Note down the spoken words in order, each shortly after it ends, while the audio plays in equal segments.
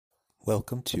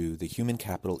Welcome to the Human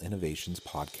Capital Innovations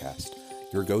Podcast,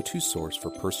 your go-to source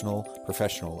for personal,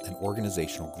 professional, and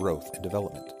organizational growth and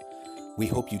development. We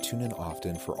hope you tune in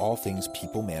often for all things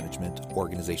people management,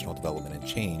 organizational development and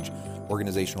change,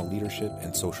 organizational leadership,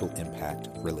 and social impact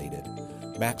related.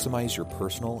 Maximize your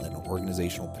personal and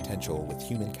organizational potential with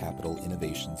Human Capital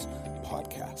Innovations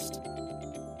Podcast.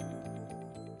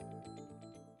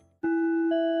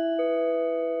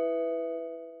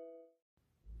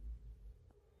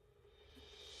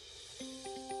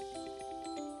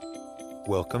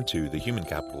 Welcome to the Human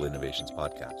Capital Innovations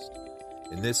Podcast.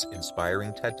 In this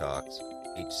inspiring TED Talks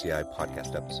HCI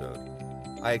podcast episode,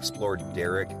 I explored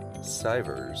Derek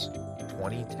Sivers'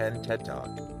 2010 TED Talk,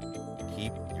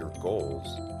 Keep Your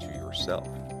Goals to Yourself.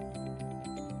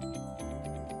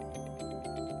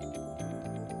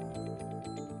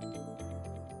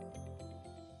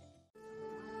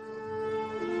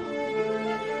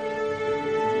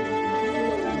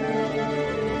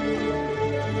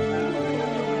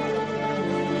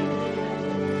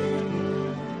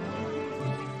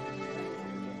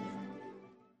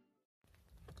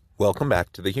 Welcome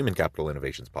back to the Human Capital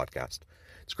Innovations Podcast.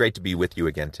 It's great to be with you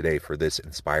again today for this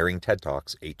inspiring TED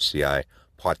Talks HCI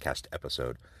podcast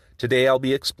episode. Today I'll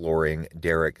be exploring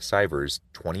Derek Sivers'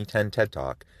 2010 TED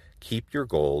Talk, Keep Your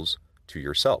Goals to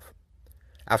Yourself.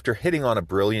 After hitting on a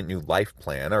brilliant new life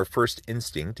plan, our first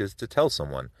instinct is to tell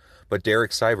someone, but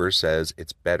Derek Sivers says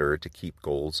it's better to keep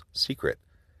goals secret.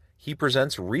 He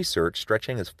presents research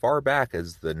stretching as far back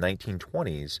as the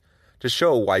 1920s to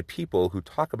show why people who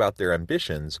talk about their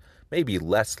ambitions may be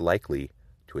less likely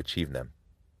to achieve them.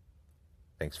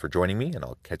 Thanks for joining me, and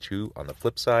I'll catch you on the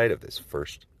flip side of this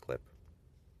first clip.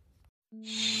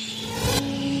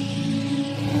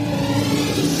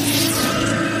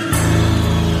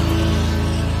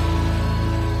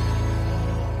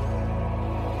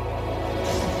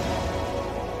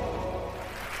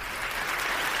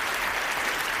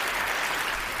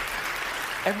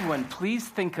 Everyone, please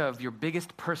think of your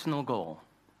biggest personal goal.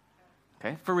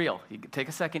 Okay, for real. You take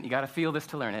a second, you got to feel this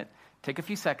to learn it. Take a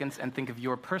few seconds and think of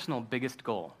your personal biggest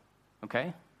goal.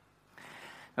 Okay?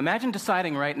 Imagine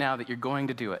deciding right now that you're going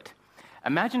to do it.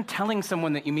 Imagine telling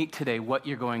someone that you meet today what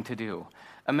you're going to do.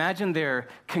 Imagine their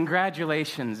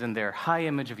congratulations and their high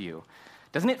image of you.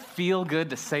 Doesn't it feel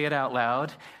good to say it out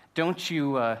loud? Don't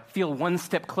you feel one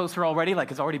step closer already,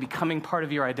 like it's already becoming part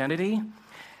of your identity?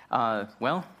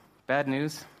 Well, bad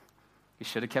news, you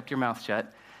should have kept your mouth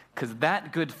shut, because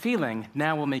that good feeling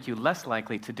now will make you less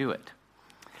likely to do it.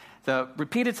 The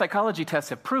repeated psychology tests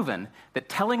have proven that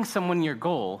telling someone your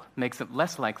goal makes it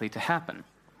less likely to happen.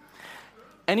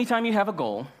 Anytime you have a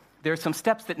goal, there are some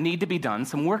steps that need to be done,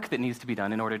 some work that needs to be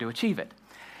done in order to achieve it.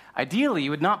 Ideally,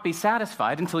 you would not be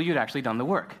satisfied until you'd actually done the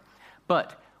work.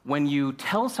 But when you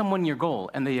tell someone your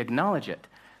goal and they acknowledge it,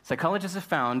 psychologists have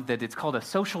found that it's called a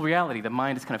social reality. The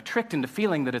mind is kind of tricked into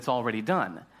feeling that it's already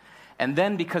done. And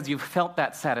then because you've felt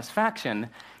that satisfaction,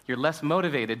 you're less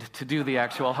motivated to do the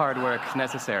actual hard work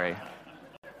necessary.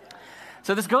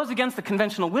 So this goes against the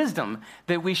conventional wisdom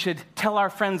that we should tell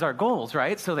our friends our goals,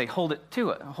 right? So they hold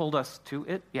us to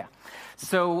it, yeah.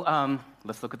 So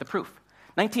let's look at the proof.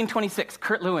 1926,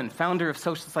 Kurt Lewin, founder of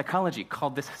social psychology,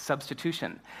 called this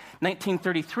substitution.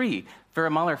 1933,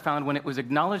 Vera Mahler found when it was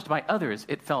acknowledged by others,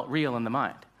 it felt real in the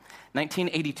mind.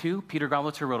 1982, Peter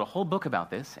Gawlitzer wrote a whole book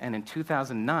about this, and in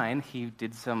 2009, he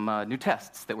did some new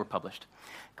tests that were published.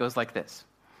 It goes like this.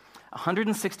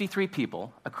 163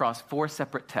 people across 4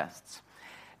 separate tests.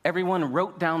 Everyone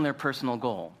wrote down their personal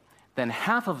goal. Then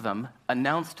half of them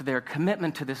announced their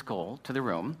commitment to this goal to the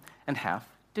room, and half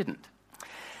didn't.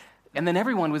 And then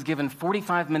everyone was given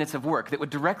 45 minutes of work that would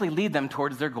directly lead them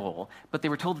towards their goal, but they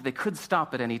were told that they could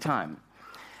stop at any time.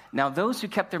 Now, those who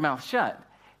kept their mouth shut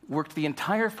worked the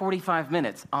entire 45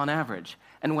 minutes on average,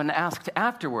 and when asked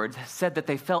afterwards, said that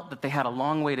they felt that they had a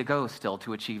long way to go still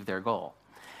to achieve their goal.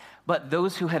 But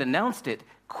those who had announced it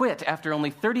quit after only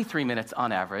 33 minutes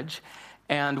on average,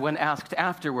 and when asked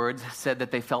afterwards, said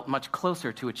that they felt much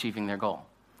closer to achieving their goal.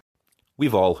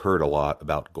 We've all heard a lot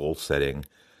about goal setting,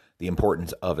 the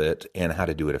importance of it, and how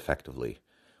to do it effectively.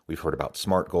 We've heard about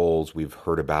SMART goals. We've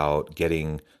heard about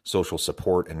getting social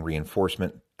support and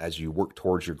reinforcement as you work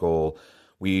towards your goal.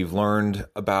 We've learned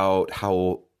about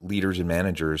how leaders and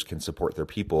managers can support their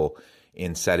people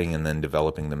in setting and then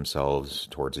developing themselves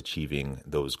towards achieving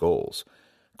those goals.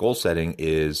 Goal setting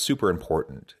is super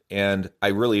important, and I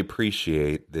really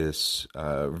appreciate this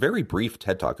very brief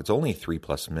TED Talk. It's only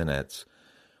 3+ minutes,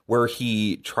 where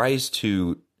he tries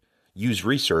to use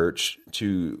research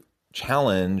to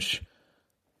challenge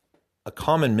a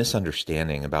common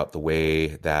misunderstanding about the way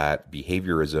that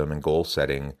behaviorism and goal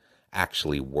setting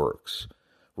actually works.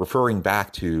 referring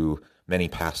back to many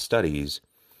past studies,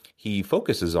 he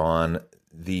focuses on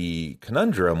the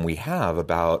conundrum we have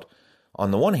about,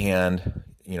 on the one hand,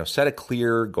 set a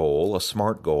clear goal, a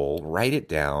smart goal, write it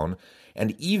down,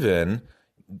 and even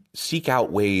seek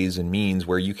out ways and means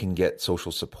where you can get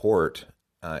social support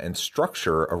and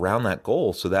structure around that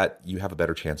goal so that you have a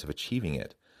better chance of achieving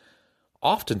it.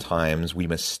 Oftentimes, we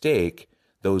mistake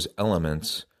those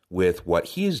elements with what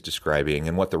he is describing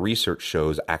and what the research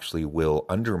shows actually will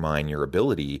undermine your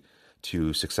ability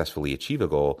to successfully achieve a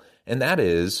goal, and that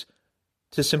is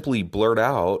to simply blurt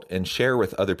out and share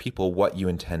with other people what you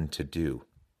intend to do.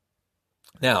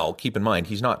 Now, keep in mind,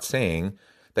 he's not saying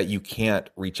that you can't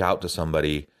reach out to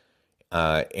somebody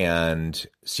and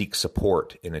seek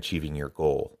support in achieving your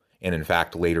goal. And in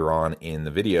fact, later on in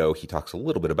the video, he talks a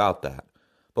little bit about that.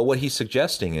 But what he's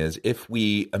suggesting is if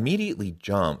we immediately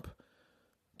jump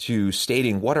to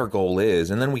stating what our goal is,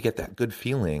 and then we get that good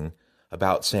feeling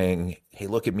about saying, hey,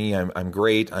 look at me, I'm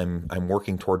great, I'm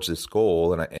working towards this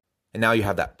goal, and now you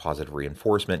have that positive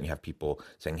reinforcement, you have people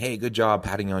saying, hey, good job,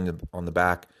 patting you on the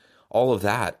back. All of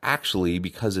that, actually,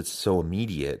 because it's so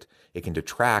immediate, it can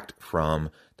detract from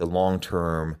the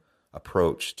long-term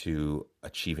approach to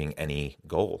achieving any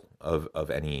goal of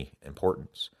any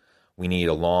importance. We need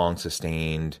a long,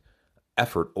 sustained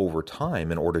effort over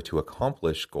time in order to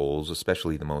accomplish goals,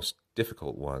 especially the most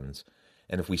difficult ones.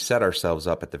 And if we set ourselves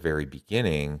up at the very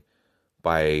beginning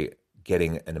by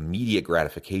getting an immediate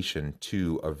gratification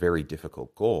to a very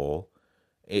difficult goal,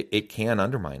 it can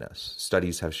undermine us.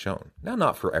 Studies have shown. Now,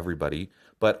 not for everybody,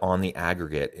 but on the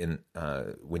aggregate,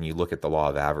 when you look at the law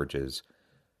of averages,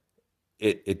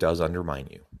 it does undermine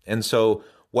you. And so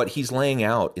what he's laying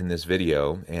out in this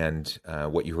video and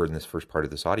what you heard in this first part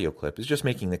of this audio clip is just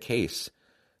making the case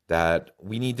that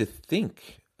we need to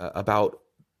think about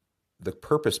the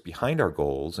purpose behind our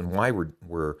goals and why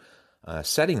we're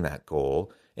setting that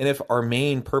goal. And if our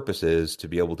main purpose is to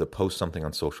be able to post something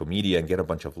on social media and get a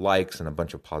bunch of likes and a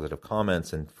bunch of positive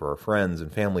comments, and for our friends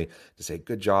and family to say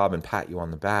good job and pat you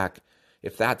on the back,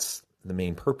 if that's the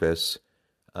main purpose,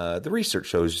 the research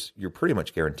shows you're pretty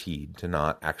much guaranteed to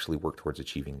not actually work towards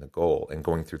achieving the goal and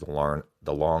going through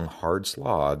the long, hard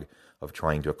slog of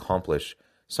trying to accomplish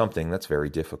something that's very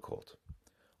difficult.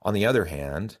 On the other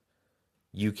hand,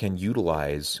 you can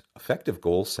utilize effective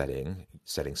goal setting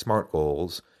smart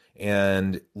goals,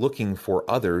 and looking for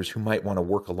others who might want to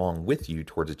work along with you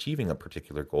towards achieving a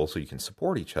particular goal so you can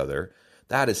support each other.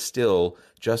 That is still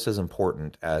just as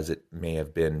important as it may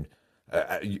have been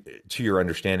to your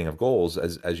understanding of goals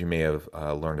as you may have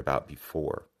learned about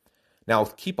before. Now,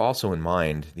 keep also in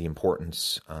mind the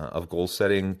importance of goal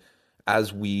setting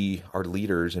as we are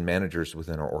leaders and managers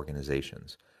within our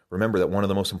organizations. Remember that one of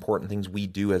the most important things we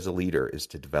do as a leader is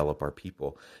to develop our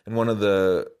people. And one of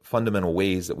the fundamental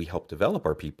ways that we help develop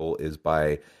our people is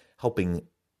by helping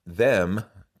them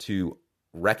to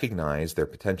recognize their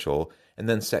potential and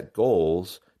then set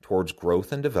goals towards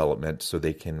growth and development so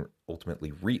they can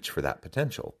ultimately reach for that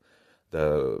potential.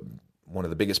 One of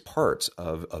the biggest parts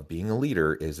of being a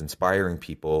leader is inspiring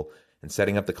people and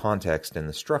setting up the context and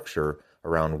the structure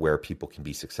around where people can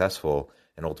be successful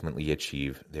and ultimately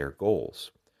achieve their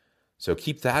goals. So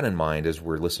keep that in mind as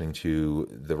we're listening to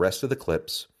the rest of the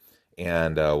clips,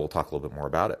 and we'll talk a little bit more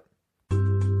about it.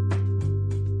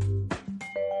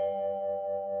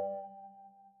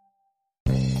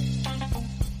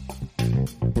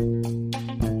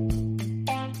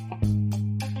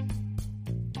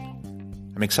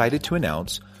 I'm excited to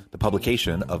announce the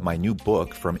publication of my new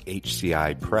book from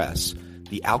HCI Press,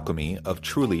 The Alchemy of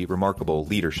Truly Remarkable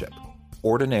Leadership: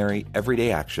 Ordinary,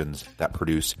 Everyday Actions That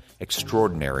Produce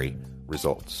Extraordinary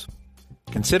Results.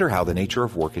 Consider how the nature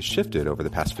of work has shifted over the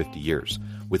past 50 years.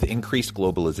 With increased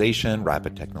globalization,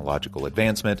 rapid technological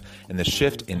advancement, and the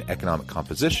shift in economic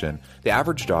composition, the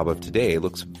average job of today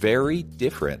looks very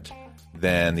different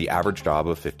than the average job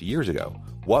of 50 years ago.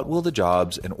 What will the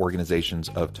jobs and organizations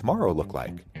of tomorrow look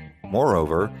like?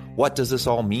 Moreover, what does this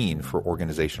all mean for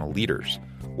organizational leaders?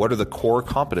 What are the core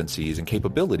competencies and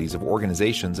capabilities of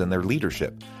organizations and their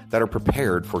leadership that are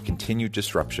prepared for continued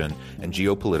disruption and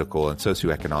geopolitical and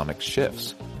socioeconomic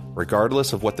shifts?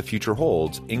 Regardless of what the future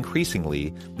holds,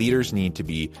 increasingly, leaders need to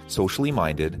be socially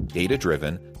minded,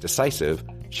 data-driven, decisive,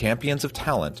 champions of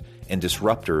talent, and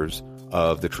disruptors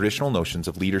of the traditional notions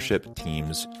of leadership,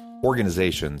 teams,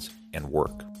 organizations, and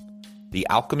work. The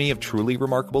Alchemy of Truly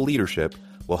Remarkable Leadership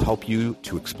will help you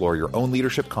to explore your own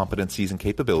leadership competencies and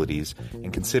capabilities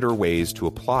and consider ways to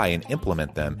apply and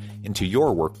implement them into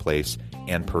your workplace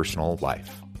and personal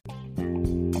life.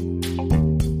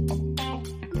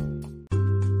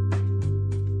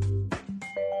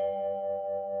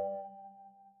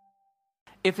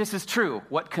 If this is true,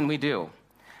 what can we do?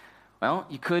 Well,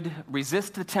 you could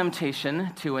resist the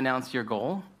temptation to announce your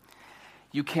goal.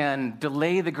 You can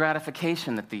delay the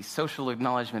gratification that the social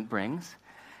acknowledgement brings,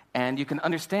 and you can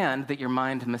understand that your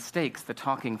mind mistakes the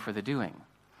talking for the doing.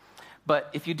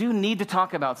 But if you do need to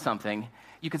talk about something,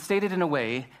 you can state it in a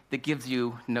way that gives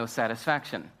you no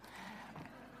satisfaction.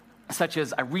 Such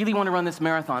as, I really want to run this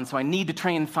marathon, so I need to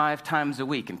train 5 times a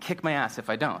week and kick my ass if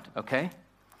I don't, okay?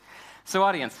 So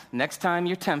audience, next time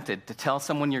you're tempted to tell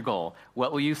someone your goal,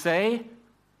 what will you say?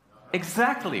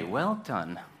 Exactly, well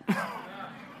done.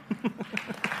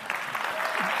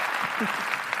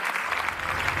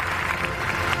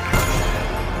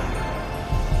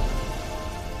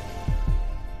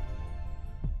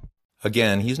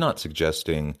 Again, he's not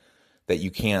suggesting that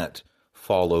you can't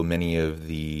follow many of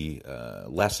the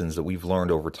lessons that we've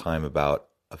learned over time about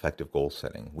effective goal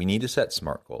setting. We need to set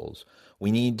SMART goals.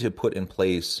 We need to put in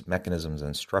place mechanisms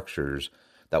and structures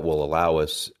that will allow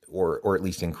us, or at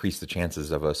least increase the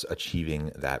chances of us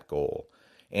achieving that goal.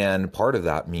 And part of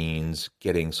that means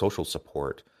getting social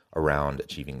support around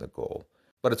achieving the goal.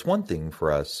 But it's one thing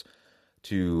for us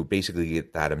to basically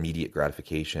get that immediate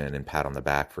gratification and pat on the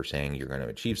back for saying you're going to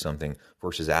achieve something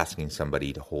versus asking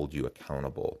somebody to hold you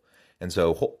accountable. And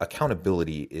so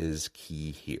accountability is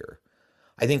key here.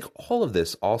 I think all of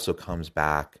this also comes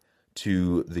back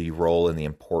to the role and the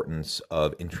importance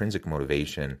of intrinsic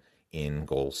motivation in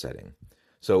goal setting.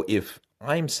 So if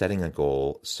I'm setting a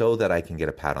goal so that I can get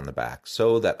a pat on the back,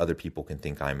 so that other people can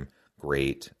think I'm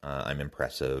great, I'm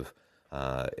impressive,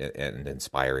 and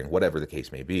inspiring, whatever the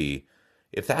case may be,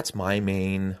 if that's my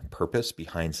main purpose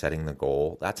behind setting the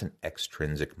goal, that's an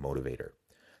extrinsic motivator.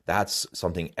 That's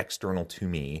something external to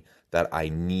me that I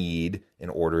need in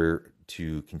order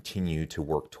to continue to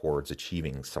work towards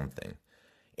achieving something.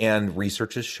 And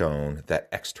research has shown that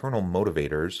external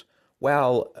motivators,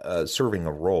 while serving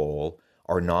a role,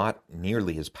 are not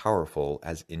nearly as powerful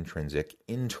as intrinsic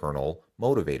internal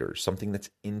motivators, something that's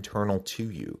internal to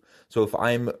you. So if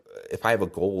I have a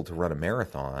goal to run a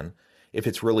marathon, if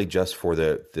it's really just for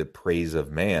the praise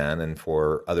of man and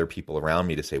for other people around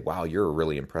me to say, wow, you're a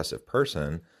really impressive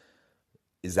person,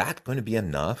 is that going to be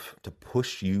enough to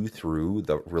push you through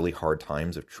the really hard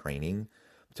times of training,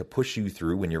 to push you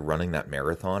through when you're running that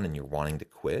marathon and you're wanting to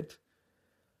quit?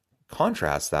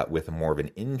 Contrast that with a more of an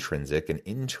intrinsic and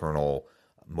internal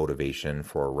motivation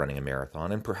for running a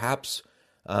marathon. And perhaps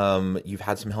you've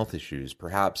had some health issues.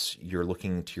 Perhaps you're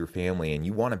looking to your family and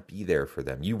you want to be there for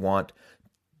them. You want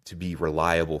to be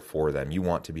reliable for them. You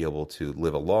want to be able to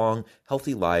live a long,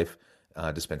 healthy life,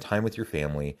 to spend time with your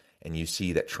family, and you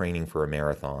see that training for a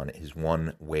marathon is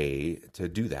one way to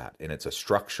do that. And it's a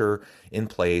structure in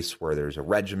place where there's a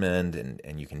regimen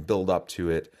and you can build up to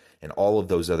it, and all of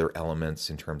those other elements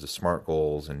in terms of SMART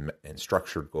goals and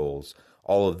structured goals,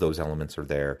 all of those elements are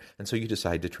there. And so you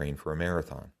decide to train for a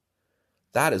marathon.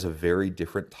 That is a very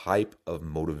different type of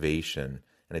motivation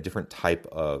and a different type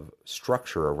of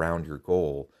structure around your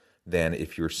goal than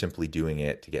if you're simply doing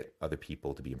it to get other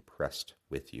people to be impressed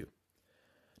with you.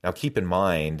 Now, keep in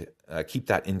mind, keep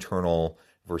that internal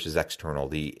versus external,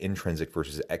 the intrinsic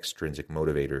versus extrinsic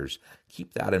motivators.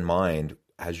 Keep that in mind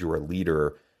as you're a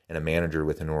leader and a manager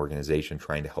with an organization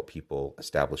trying to help people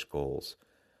establish goals.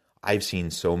 I've seen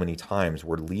so many times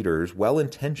where leaders,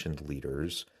 well-intentioned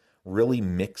leaders, really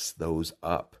mix those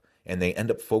up, and they end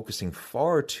up focusing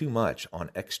far too much on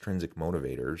extrinsic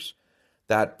motivators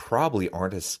that probably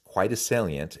aren't quite as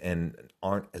salient and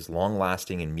aren't as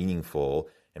long-lasting and meaningful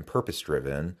and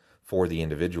purpose-driven for the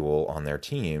individual on their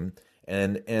team.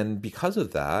 And because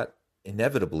of that,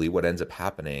 inevitably what ends up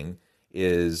happening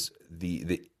is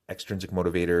the extrinsic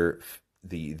motivator,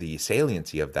 the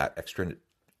saliency of that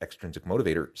extrinsic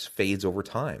motivator fades over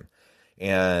time.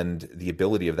 And the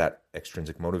ability of that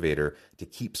extrinsic motivator to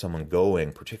keep someone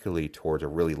going, particularly towards a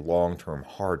really long-term,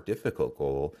 hard, difficult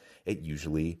goal, it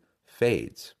usually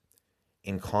fades.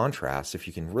 In contrast, if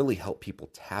you can really help people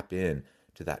tap in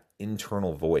to that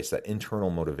internal voice, that internal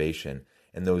motivation,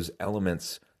 and those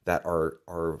elements that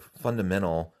are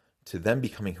fundamental to them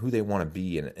becoming who they want to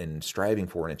be and striving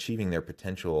for and achieving their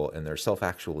potential and their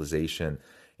self-actualization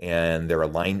and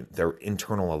their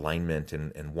internal alignment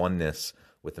and oneness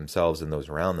with themselves and those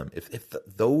around them. If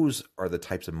those are the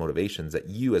types of motivations that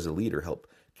you as a leader help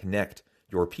connect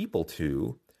your people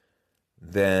to,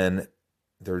 then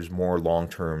there's more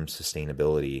long-term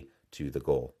sustainability to the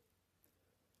goal.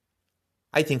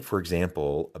 I think, for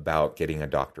example, about getting a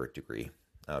doctorate degree.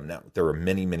 Now, there are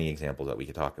many, many examples that we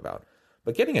could talk about,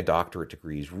 but getting a doctorate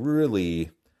degree is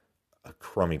really a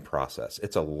crummy process.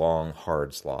 It's a long,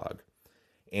 hard slog.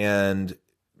 And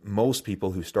most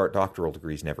people who start doctoral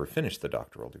degrees never finish the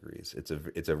doctoral degrees.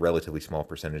 It's a relatively small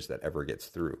percentage that ever gets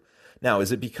through. Now,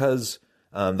 is it because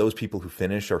those people who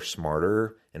finish are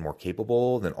smarter and more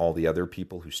capable than all the other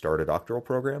people who start a doctoral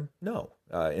program? No.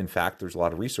 In fact, there's a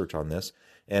lot of research on this,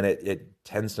 and it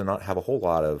tends to not have a whole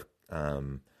lot of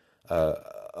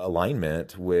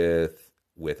alignment with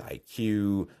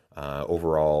IQ,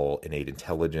 overall innate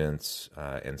intelligence,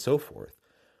 and so forth.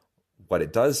 What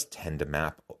it does tend to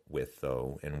map with,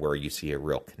 though, and where you see a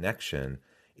real connection,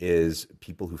 is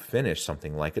people who finish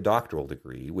something like a doctoral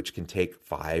degree, which can take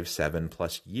 5,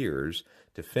 7+ years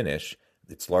to finish.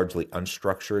 It's largely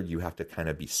unstructured. You have to kind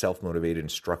of be self-motivated and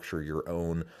structure your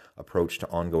own approach to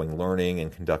ongoing learning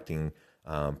and conducting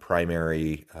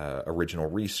primary original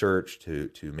research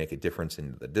to make a difference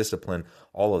in the discipline.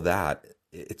 All of that,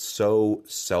 it's so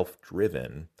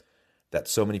self-driven that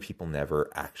so many people never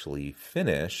actually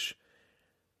finish.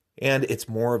 And it's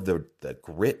more of the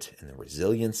grit and the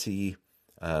resiliency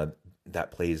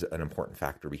that plays an important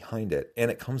factor behind it. And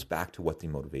it comes back to what the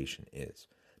motivation is.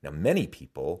 Now, many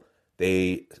people,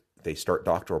 they start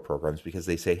doctoral programs because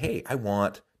they say, hey, I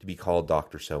want to be called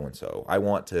Dr. So-and-so. I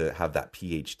want to have that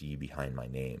PhD behind my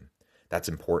name. That's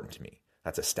important to me.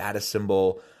 That's a status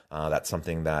symbol. That's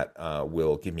something that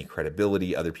will give me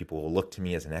credibility. Other people will look to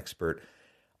me as an expert.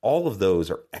 All of those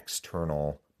are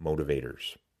external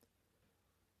motivators.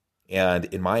 And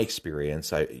in my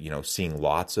experience, seeing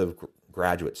lots of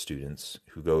graduate students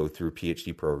who go through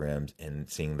PhD programs and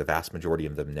seeing the vast majority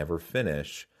of them never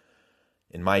finish,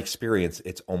 in my experience,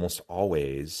 it's almost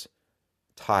always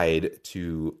tied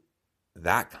to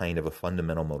that kind of a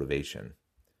fundamental motivation.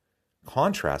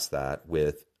 Contrast that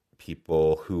with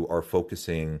people who are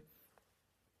focusing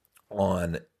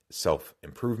on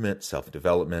self-improvement,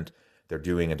 self-development. They're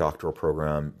doing a doctoral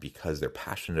program because they're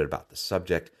passionate about the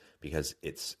subject, because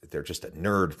they're just a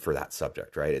nerd for that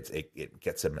subject, right? It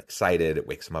gets them excited. It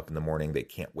wakes them up in the morning. They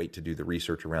can't wait to do the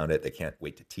research around it. They can't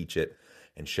wait to teach it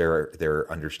and share their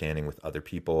understanding with other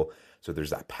people. So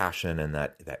there's that passion and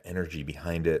that energy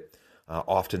behind it.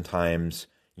 Oftentimes,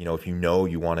 if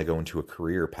you want to go into a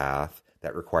career path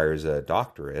that requires a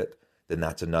doctorate, then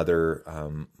that's another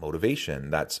motivation.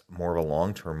 That's more of a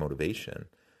long-term motivation.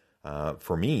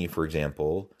 For me, for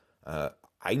example,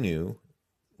 I knew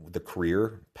the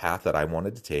career path that I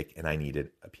wanted to take, and I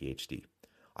needed a PhD.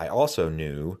 I also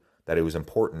knew that it was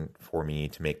important for me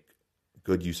to make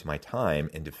good use of my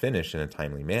time and to finish in a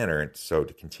timely manner, and so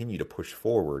to continue to push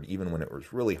forward even when it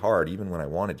was really hard, even when I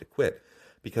wanted to quit,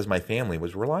 because my family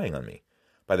was relying on me.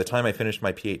 By the time I finished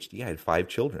my PhD, I had 5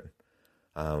 children,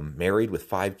 married with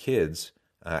 5 kids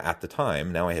at the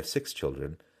time. Now I have 6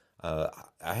 children. I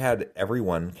had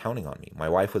everyone counting on me. My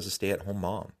wife was a stay-at-home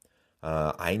mom.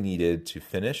 I needed to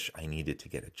finish. I needed to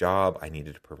get a job. I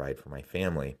needed to provide for my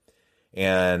family.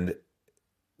 And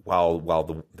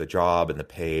while the job and the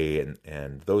pay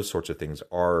and those sorts of things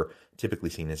are typically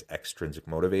seen as extrinsic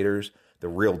motivators, the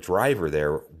real driver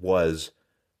there was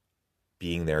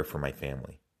being there for my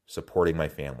family, supporting my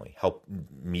family, help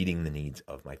meeting the needs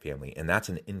of my family. And that's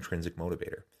an intrinsic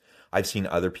motivator. I've seen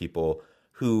other people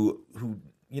who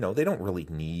they don't really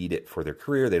need it for their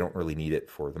career. They don't really need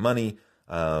it for the money.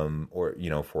 Or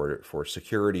for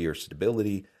security or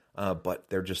stability, but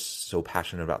they're just so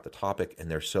passionate about the topic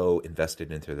and they're so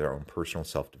invested into their own personal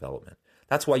self-development.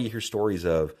 That's why you hear stories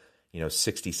of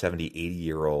 60, 70,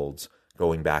 80-year-olds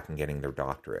going back and getting their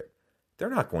doctorate. They're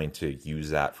not going to use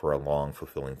that for a long,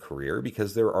 fulfilling career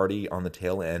because they're already on the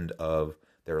tail end of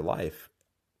their life.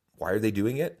 Why are they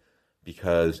doing it?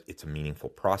 Because it's a meaningful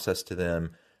process to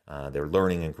them. They're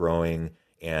learning and growing,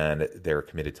 and they're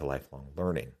committed to lifelong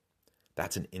learning.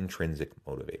 That's an intrinsic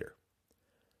motivator.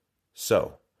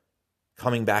 So,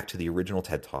 coming back to the original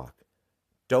TED Talk,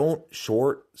 don't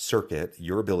short circuit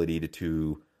your ability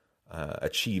to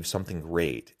achieve something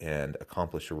great and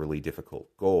accomplish a really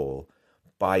difficult goal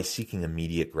by seeking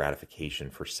immediate gratification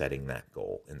for setting that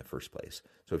goal in the first place.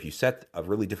 So if you set a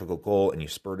really difficult goal and you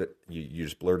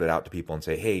just blurt it out to people and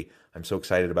say, hey, I'm so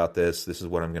excited about this. This is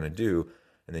what I'm going to do.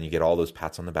 And then you get all those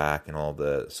pats on the back and all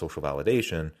the social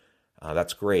validation.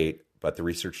 That's great. But the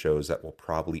research shows that will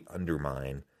probably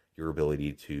undermine your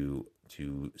ability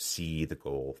to see the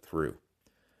goal through.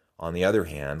 On the other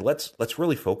hand, let's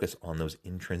really focus on those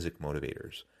intrinsic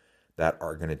motivators that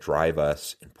are going to drive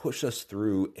us and push us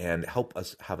through and help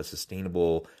us have a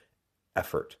sustainable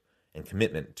effort and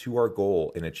commitment to our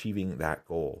goal in achieving that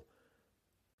goal.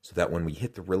 So that when we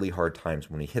hit the really hard times,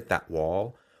 when we hit that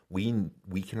wall, we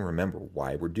can remember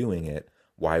why we're doing it,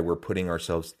 why we're putting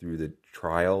ourselves through the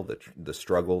trial, the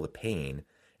struggle, the pain,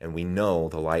 and we know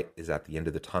the light is at the end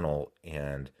of the tunnel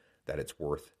and that it's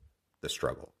worth the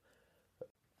struggle.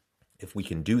 If we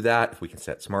can do that, if we can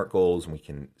set SMART goals and we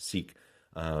can seek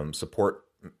support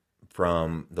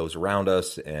from those around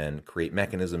us and create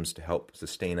mechanisms to help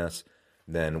sustain us,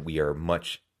 then we are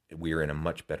in a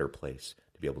much better place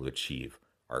to be able to achieve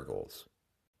our goals.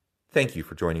 Thank you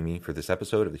for joining me for this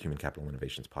episode of the Human Capital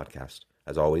Innovations Podcast.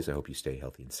 As always, I hope you stay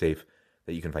healthy and safe,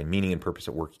 that you can find meaning and purpose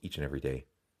at work each and every day,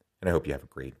 and I hope you have a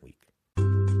great week.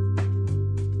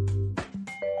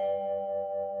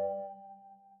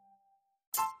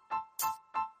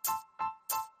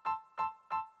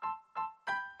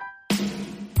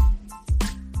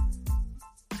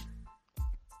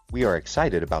 We are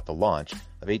excited about the launch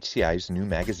of HCI's new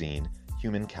magazine,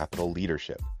 Human Capital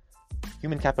Leadership.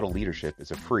 Human Capital Leadership is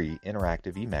a free,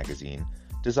 interactive e-magazine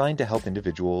designed to help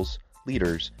individuals,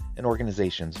 leaders, and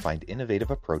organizations find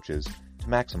innovative approaches to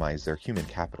maximize their human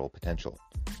capital potential.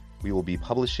 We will be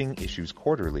publishing issues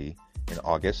quarterly in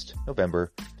August,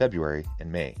 November, February, and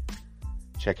May.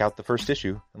 Check out the first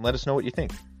issue and let us know what you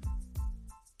think.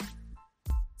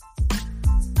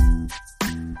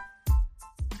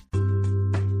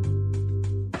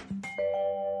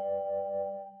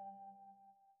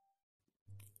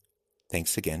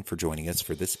 Thanks again for joining us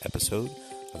for this episode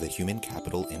of the Human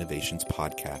Capital Innovations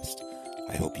Podcast.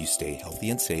 I hope you stay healthy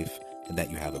and safe and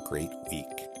that you have a great week.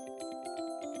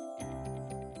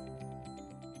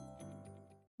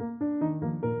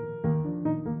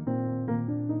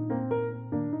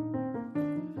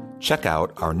 Check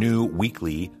out our new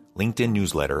weekly LinkedIn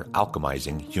newsletter,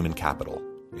 Alchemizing Human Capital,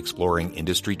 exploring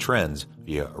industry trends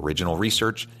via original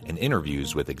research and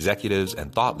interviews with executives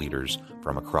and thought leaders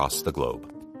from across the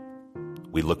globe.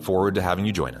 We look forward to having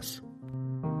you join us.